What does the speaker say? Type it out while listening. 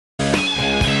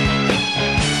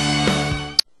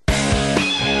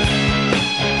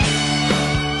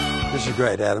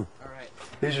great, Adam. All right.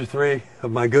 These are three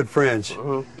of my good friends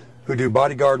who do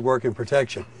bodyguard work and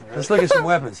protection. Let's look at some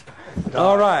weapons.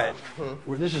 All right.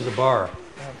 Well, this is a bar.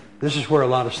 This is where a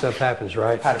lot of stuff happens,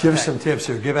 right? Give us some tips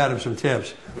here. Give Adam some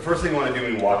tips. The first thing you want to do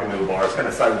when you walk into a bar is kind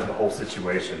of sight the whole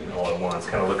situation all at once.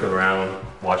 Kind of look around,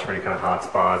 watch for any kind of hot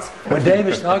spots. When Dave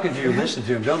is talking to you, listen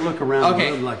to him. Don't look around the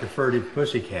room like a furtive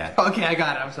pussycat. Okay, I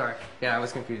got it. I'm sorry. Yeah, I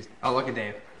was confused. I'll look at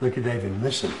Dave. Look at Dave and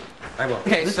listen. I will.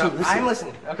 Okay, listen. I'm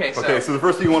listening. Okay, so the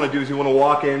first thing you want to do is you want to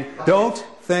walk in. Don't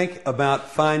think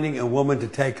about finding a woman to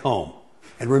take home.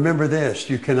 And remember this,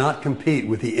 you cannot compete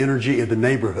with the energy of the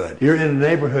neighborhood. You're in a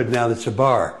neighborhood now that's a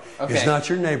bar. Okay. It's not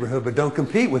your neighborhood, but don't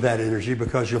compete with that energy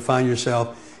because you'll find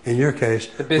yourself, in your case,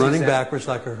 running backwards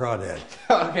like a crawdad.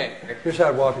 Okay. Here's how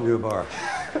I'd walk into a bar.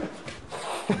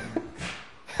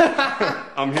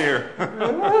 I'm here.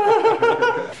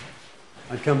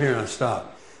 I'd come here and I'd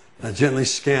stop. I'd gently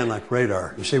scan like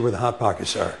radar. You see where the hot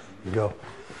pockets are. You go.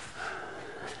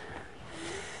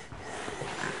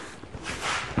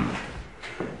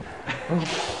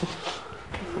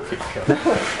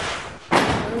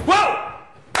 Whoa!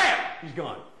 Bam! He's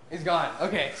gone. He's gone.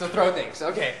 Okay, so throw things.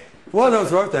 Okay. Well, don't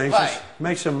throw things. Just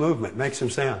make some movement. Make some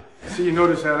sound. See, you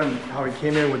notice, Adam, how he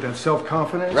came in with that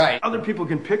self-confidence? Right. Other people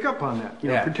can pick up on that. You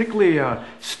know, particularly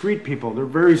street people. They're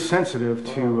very sensitive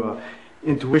to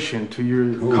intuition, to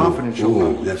your confidence.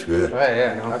 Ooh, that's good. Right,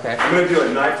 yeah. Okay. I'm going to do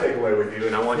a knife takeaway with you,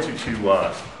 and I want you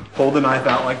to hold the knife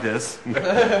out like this.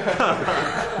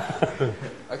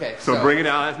 Okay. So bring it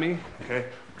out at me. Okay.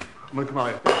 I'm going to come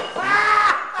out.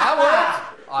 That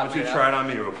worked. I want you to try it on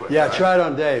me real quick. Yeah, try it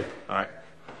on Dave. All right.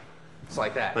 It's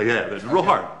like that. Like that. It's real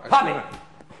hard. Pop it.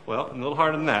 Well, a little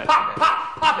harder than that.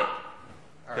 Pop it.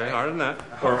 Okay, harder than that.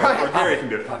 Or Gary can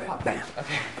do it. Pop it.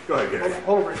 Okay. Go ahead, Gary.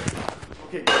 Over it.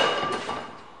 Okay.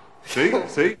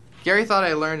 See? Gary thought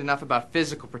I learned enough about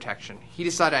physical protection. He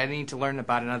decided I need to learn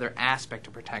about another aspect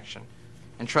of protection.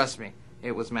 And trust me,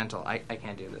 it was mental. I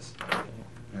can't do this. Yeah,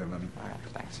 let me. All right,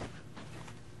 thanks.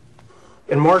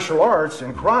 In martial arts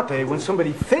and karate, when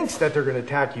somebody thinks that they're going to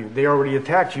attack you, they already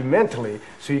attacked you mentally,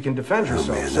 so you can defend yourself.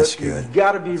 Oh, man, that's good. You've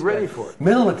got to be ready for it.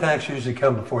 Mental attacks usually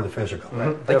come before the physical.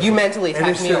 Like you mentally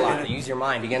attack me a lot. You use your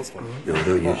mind against me. No,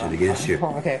 don't use it against you.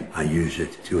 Okay. I use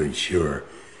it to ensure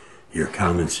your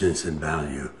common sense and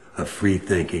value of free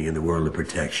thinking in the world of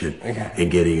protection and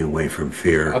getting away from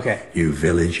fear. Okay. You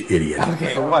village idiot.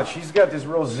 Okay. So watch, he's got this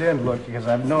real zen look because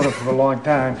I've known him for a long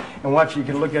time. And watch, he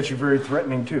can look at you very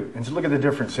threatening too. And so look at the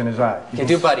difference in his eye. Okay,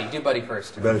 do buddy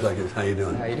first. Buddy's like this. How you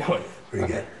doing? How you doing? Pretty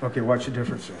good. Okay, watch the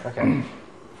difference there. Okay.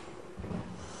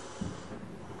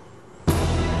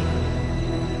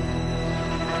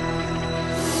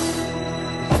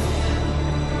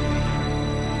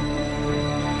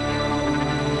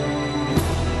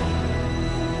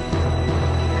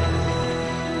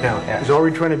 Now, he's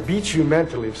already trying to beat you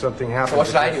mentally if something happens. So what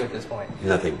should I do at this point?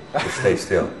 Nothing. Just stay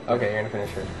still. Okay, you're gonna finish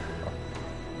it.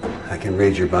 I can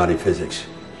read your body physics.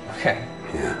 Okay.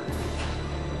 Yeah.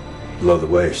 Below the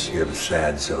waist, you have a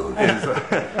sad zone.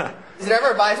 Is it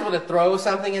ever advisable to throw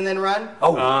something and then run?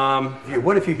 Oh,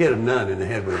 what if you hit a nun in the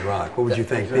head with a rock? What would you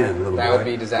think then, little That boy? would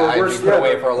be disaster. I'd be put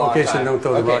away for a long time. Okay, so don't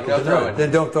throw the rock at the nun. Then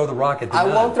don't throw the rock at the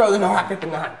nun. I won't throw the rock at the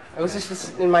nun. It was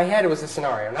just in my head. It was a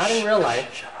scenario, not in real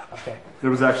life. Shut up. Okay. There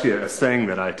was actually a saying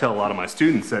that I tell a lot of my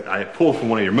students that I pulled from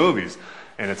one of your movies,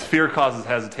 and it's fear causes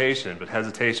hesitation, but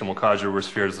hesitation will cause your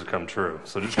worst fears to come true.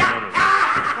 So just remember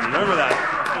that. Remember that.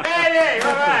 Hey,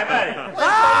 all right, buddy.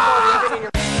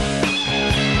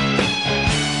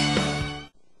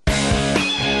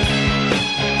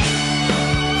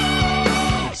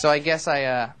 So I guess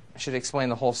I should explain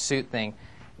the whole suit thing.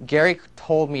 Gary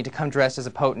told me to come dressed as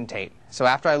a potentate. So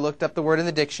after I looked up the word in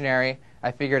the dictionary,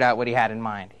 I figured out what he had in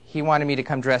mind. He wanted me to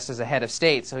come dressed as a head of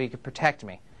state so he could protect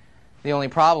me. The only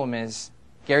problem is,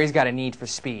 Gary's got a need for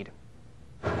speed.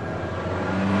 How's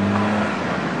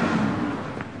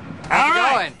it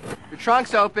going? Your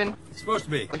trunk's open. It's supposed to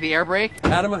be. With the air brake?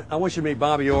 Adam, I want you to meet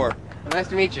Bobby Orr. Nice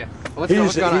to meet you. What's going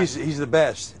on? He's the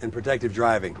best in protective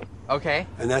driving. Okay.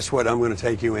 And that's what I'm going to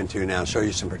take you into now, show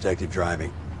you some protective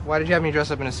driving. Why did you have me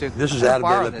dress up in a suit? This is Adam de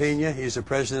la Pena. He's the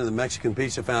president of the Mexican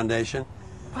Pizza Foundation.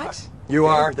 What? You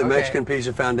are the Mexican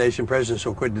Pizza Foundation president,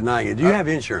 so quit denying it. Do you have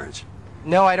insurance?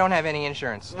 No, I don't have any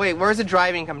insurance. Wait, where's the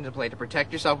driving come into play? To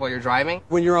protect yourself while you're driving?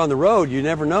 When you're on the road, you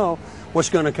never know what's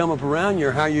going to come up around you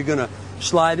or how you're going to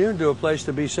slide into a place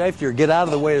to be safe or get out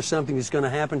of the way of something that's going to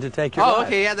happen to take your life. Oh,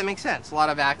 okay, yeah, that makes sense. A lot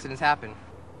of accidents happen.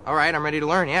 All right, I'm ready to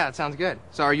learn. Yeah, that sounds good.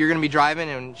 So are you going to be driving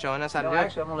and showing us how to do it?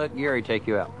 Actually, I'm going to let Gary take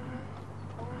you out.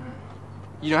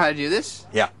 You know how to do this?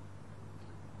 Yeah.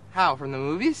 How, from the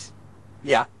movies?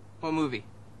 Yeah. What movie?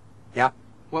 Yeah.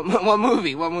 What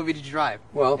movie? What movie did you drive?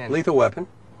 Well, in? Lethal Weapon.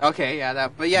 Okay, yeah,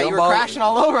 that. But yeah, No you were ball. crashing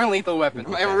all over in Lethal Weapon.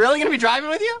 Am I really gonna be driving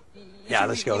with you? Yeah,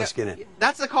 let's go. Let's get in.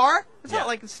 That's the car? It's Yeah. not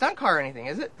like a stunt car or anything,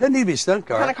 is it? Doesn't need to be a stunt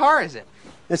car. What kind of car is it?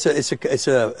 It's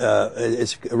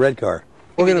a red car.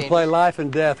 We're gonna play life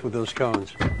and death with those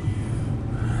cones.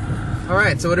 All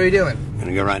right. So what are we doing? We're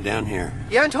gonna go right down here.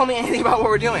 You haven't told me anything about what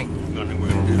we're doing. We're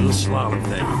gonna do a little slalom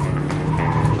thing.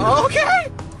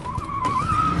 Okay.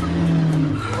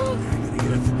 Gonna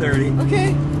get up to 30. Okay.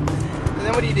 And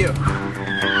then what do you do?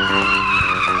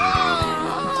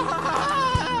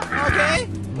 Okay.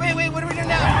 Wait. What do we do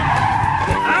now?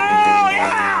 Oh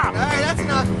yeah! All right. That's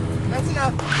enough. That's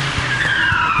enough.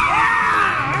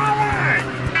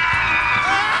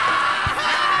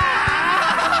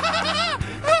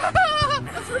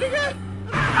 That's pretty good.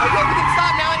 Okay, we can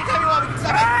stop now anytime you want. We can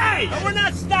stop. Hey! We're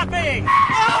not stopping!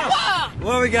 Oh,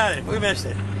 Well, we got it. We missed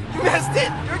it. you missed it.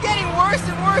 You're getting worse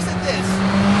and worse at this.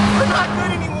 We're not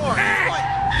good anymore.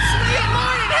 Sweet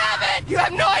Lord in heaven! You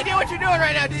have no idea what you're doing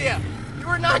right now, do you? You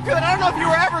were not good. I don't know if you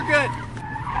were ever good.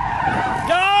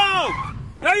 Go!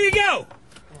 There you go!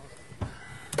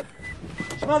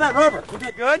 Smell that rubber. Isn't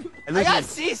that good? And I got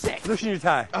seasick. loosen your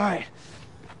tie. All right.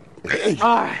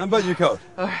 All right. Unbutton your coat.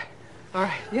 All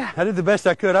right. Yeah. I did the best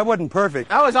I could. I wasn't perfect.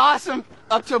 That was awesome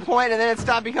up to a point, and then it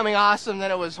stopped becoming awesome.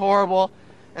 Then it was horrible,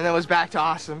 and then it was back to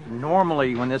awesome.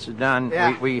 Normally, when this is done,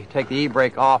 Yeah. we take the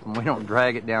e-brake off and we don't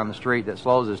drag it down the street. That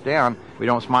slows us down. We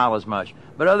don't smile as much.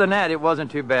 But other than that, it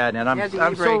wasn't too bad. And I'm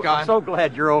so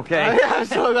glad you're okay. I'm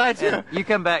so glad too. You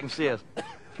come back and see us.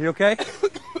 You okay?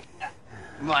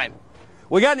 Mine.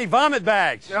 We got any vomit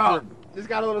bags? No, just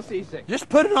got a little seasick. Just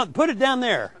put it down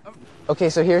there. Okay,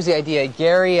 so here's the idea.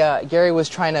 Gary was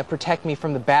trying to protect me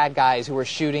from the bad guys who were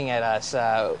shooting at us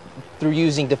through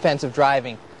using defensive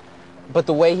driving. But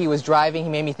the way he was driving, he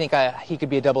made me think he could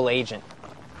be a double agent.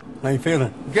 How you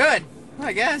feeling? Good,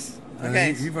 I guess.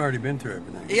 Okay. You've already been through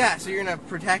everything. Yeah, so you're gonna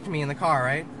protect me in the car,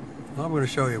 right? I'm going to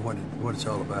show you what it's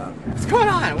all about. What's going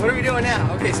on? What are we doing now?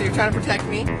 Okay, so you're trying to protect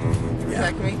me?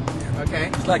 Protect me? Okay.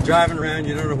 It's like driving around.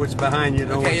 You don't know what's behind you.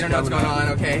 Okay, you don't know what's going on.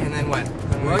 Okay, and then what?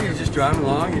 Well, you're just driving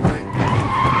along.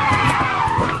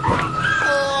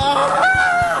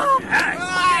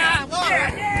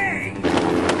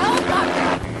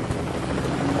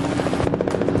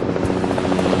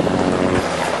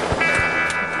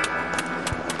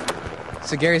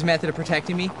 So Gary's method of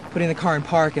protecting me, putting the car in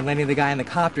park and letting the guy in the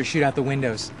copter shoot out the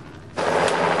windows.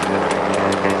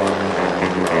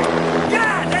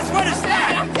 Yeah, that's what it's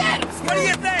Dead, I'm dead! What do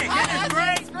you think? Isn't it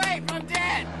great? It's great, but I'm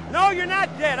dead! No, you're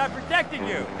not dead. I protected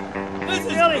you. This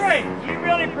is Really, great. you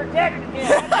really protected him.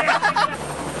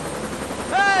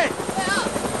 Hey!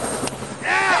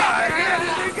 Yeah,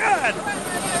 this is good.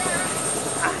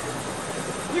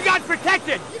 You got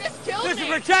protected. You just killed This me! is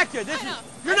protected. This I know, is.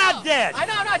 You're not dead. I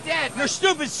know I'm not dead! Your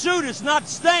stupid suit is not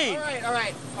stained. All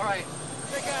right.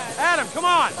 Adam, come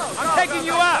on. I'm taking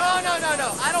you up. No.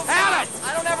 I don't fly. Adam!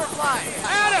 I don't ever fly.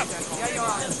 Adam! Yeah, you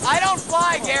are. I don't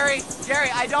fly, Gary. Gary,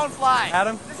 I don't fly.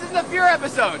 Adam? This isn't a Fear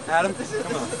episode. Adam, This is,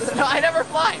 come on. No, I never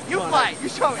fly. You Come on, fly. Adam. You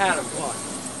show me. Adam, come on.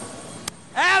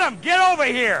 Adam, get over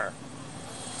here.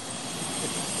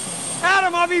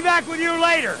 Adam, I'll be back with you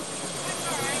later.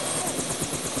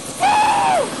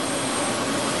 Woo!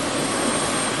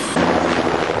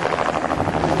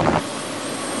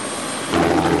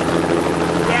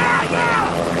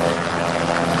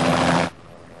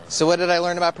 So what did I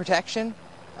learn about protection?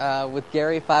 With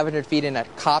Gary 500 feet in a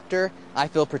copter, I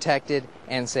feel protected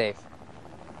and safe.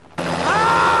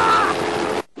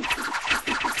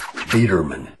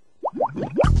 Peterman.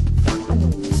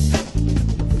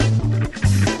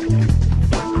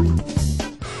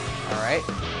 All right.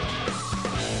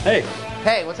 Hey.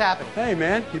 Hey, what's happening? Hey,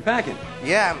 man. You packing?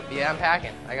 Yeah, I'm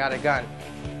packing. I got a gun.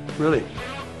 Really?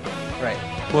 Right.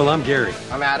 Well, I'm Gary.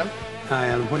 I'm Adam. Hi,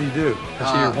 Adam. What do you do?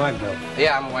 I see you're a white belt.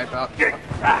 Yeah, I'm a white belt.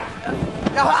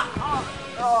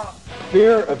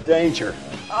 Fear of danger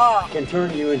can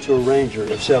turn you into a ranger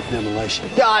of self-demolition.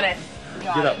 Got it.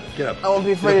 Get up. I won't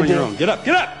be Get afraid up on to your do own. Get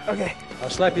up. Okay. I'll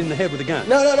slap you in the head with a gun.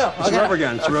 No. It's a rubber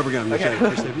gun. It's a rubber gun. Okay.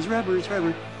 It's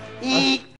rubber.